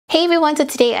Hey everyone, so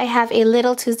today I have a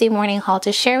little Tuesday morning haul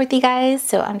to share with you guys.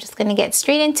 So I'm just gonna get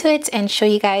straight into it and show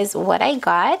you guys what I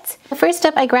got. First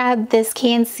up, I grabbed this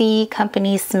KNC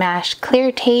Company Smash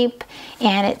clear tape,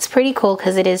 and it's pretty cool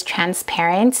because it is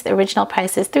transparent. The original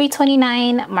price is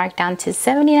 $3.29, marked down to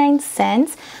 79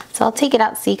 cents. So I'll take it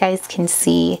out so you guys can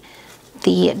see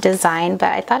the design,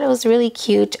 but I thought it was really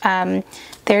cute.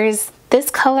 There's this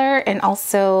color and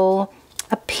also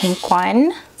a pink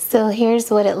one. So here's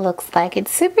what it looks like.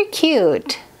 It's super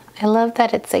cute. I love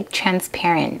that it's like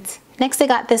transparent. Next, I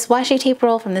got this washi tape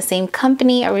roll from the same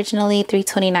company, originally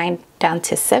 $3.29 down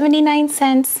to 79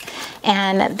 cents.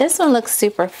 And this one looks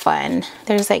super fun.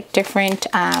 There's like different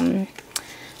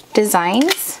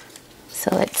designs.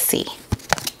 So let's see.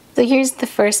 So here's the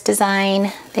first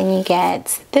design. Then you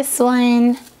get this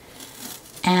one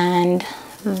and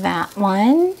that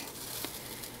one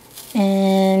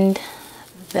and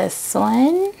this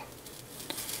one.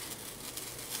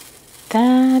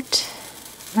 That,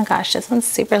 oh my gosh, this one's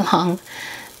super long.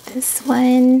 This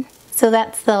one. So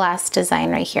that's the last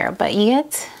design right here, but you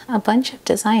get a bunch of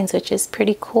designs, which is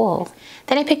pretty cool.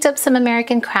 Then I picked up some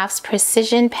American Crafts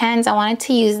precision pens. I wanted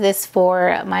to use this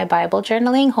for my Bible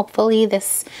journaling. Hopefully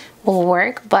this will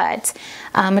work, but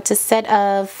it's a set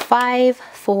of 5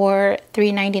 for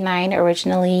 $3.99,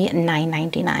 originally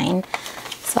 $9.99.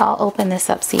 So I'll open this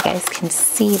up so you guys can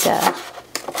see the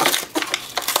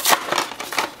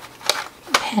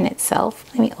pen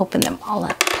itself. Let me open them all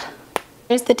up.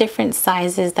 There's the different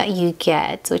sizes that you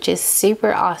get, which is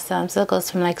super awesome. So it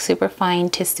goes from like super fine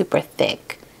to super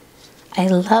thick. I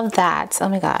love that. Oh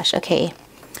my gosh. Okay.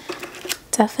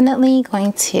 Definitely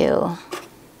going to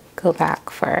go back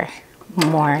for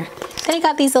more. Then I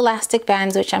got these elastic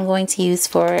bands, which I'm going to use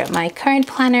for my current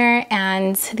planner,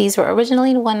 and these were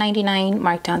originally $1.99,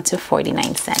 marked down to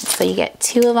 49 cents. So you get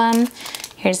 2 of them.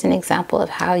 Here's an example of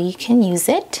how you can use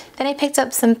it. Then I picked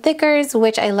up some thickers,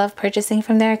 which I love purchasing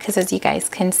from there because, as you guys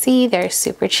can see, they're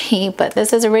super cheap. But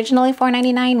this is originally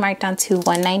 $4.99, marked down to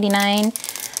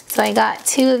 $1.99. So I got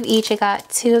 2 of each. I got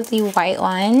 2 of the white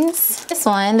ones. This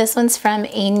one's from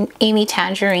Amy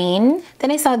Tangerine.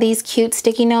 Then I saw these cute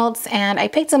sticky notes and I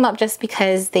picked them up just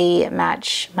because they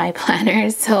match my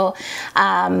planners. So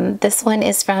this one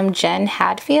is from Jen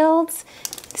Hadfield's.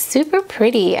 Super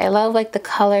pretty. I love like the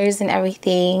colors and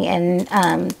everything.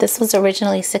 And this was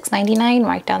originally $6.99,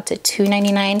 marked down to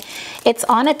 $2.99. It's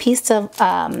on a piece of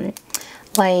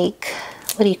like,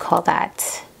 what do you call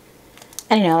that?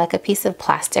 I don't know, like a piece of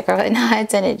plastic or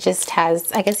whatnot, and it just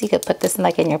has, I guess you could put this in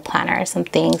like in your planner or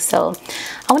something. So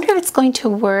I wonder if it's going to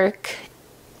work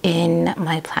in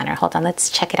my planner. Hold on, let's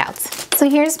check it out. So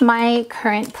here's my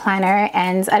current planner,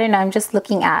 and I don't know, I'm just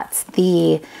looking at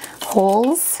the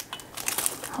holes.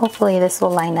 Hopefully this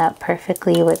will line up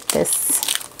perfectly with this.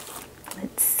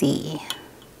 Let's see.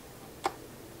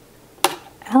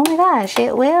 Oh my gosh,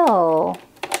 it will.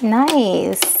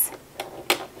 Nice.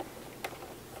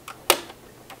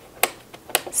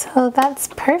 So that's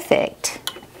perfect.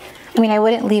 I mean, I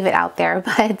wouldn't leave it out there,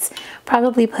 but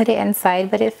probably put it inside,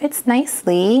 but it fits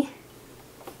nicely.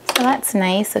 So that's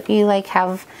nice. If you like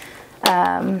have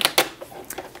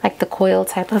like the coil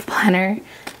type of planner,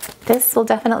 this will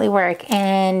definitely work.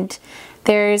 And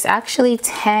there's actually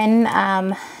 10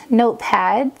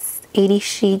 notepads, 80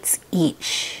 sheets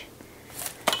each.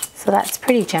 So that's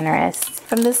pretty generous.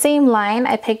 From the same line,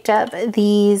 I picked up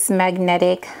these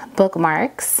magnetic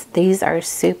bookmarks. These are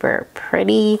super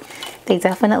pretty. They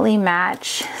definitely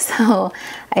match, so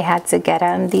I had to get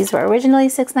them. These were originally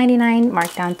 $6.99,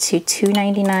 marked down to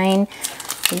 $2.99.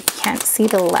 You can't see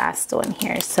the last one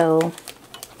here. So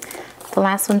the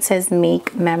last one says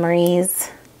make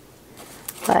memories,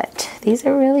 but these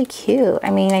are really cute. I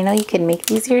mean, I know you can make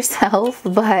these yourself,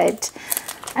 but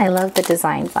I love the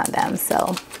designs on them.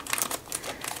 So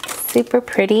super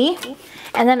pretty.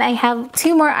 And then I have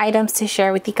 2 more items to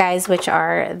share with you guys, which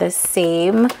are the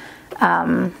same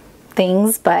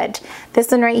things, but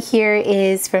this one right here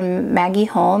is from Maggie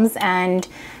Holmes, and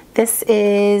this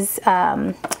is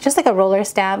just like a roller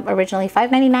stamp, originally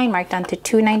 $5.99, marked down to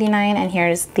 $2.99, and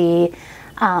here's the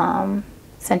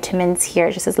sentiments here.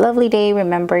 It just says lovely day,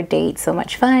 remember date, so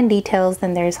much fun, details,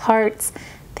 then there's hearts,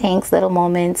 thanks, little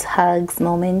moments, hugs,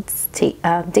 moments,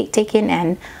 date taken,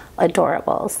 and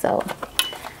adorable. So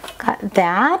got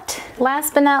that.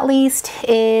 Last but not least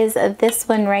is this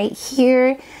one right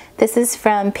here. This is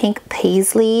from Pink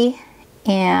Paisley,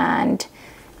 and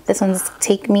this one's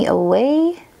Take Me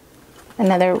Away,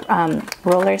 another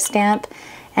roller stamp.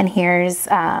 And here's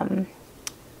the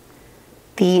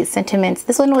sentiments.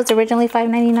 This one was originally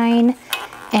 $5.99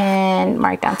 and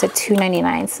marked down to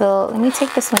 $2.99. So let me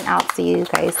take this one out so you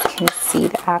guys can see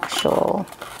the actual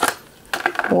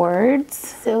towards.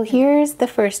 So here's the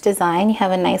first design. You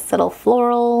have a nice little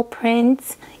floral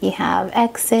print. You have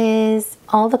X's,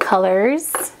 all the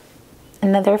colors.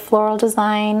 Another floral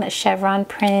design, a chevron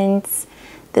print.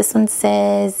 This one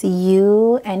says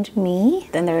you and me.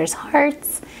 Then there's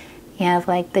hearts. You have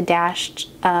like the dashed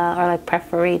or like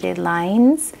perforated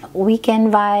lines.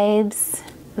 Weekend vibes,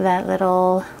 that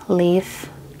little leaf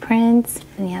print.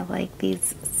 And you have like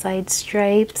these side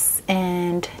stripes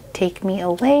and take me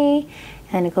away.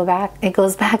 And it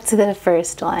goes back to the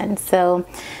first one. So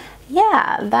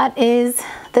yeah, that is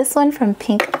this one from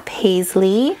Pink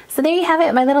Paisley. So there you have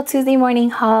it, my little Tuesday morning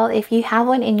haul. If you have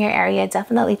one in your area,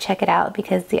 definitely check it out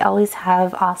because they always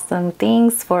have awesome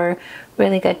things for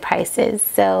really good prices.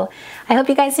 So I hope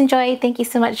you guys enjoyed. Thank you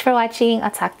so much for watching.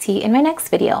 I'll talk to you in my next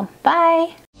video.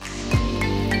 Bye.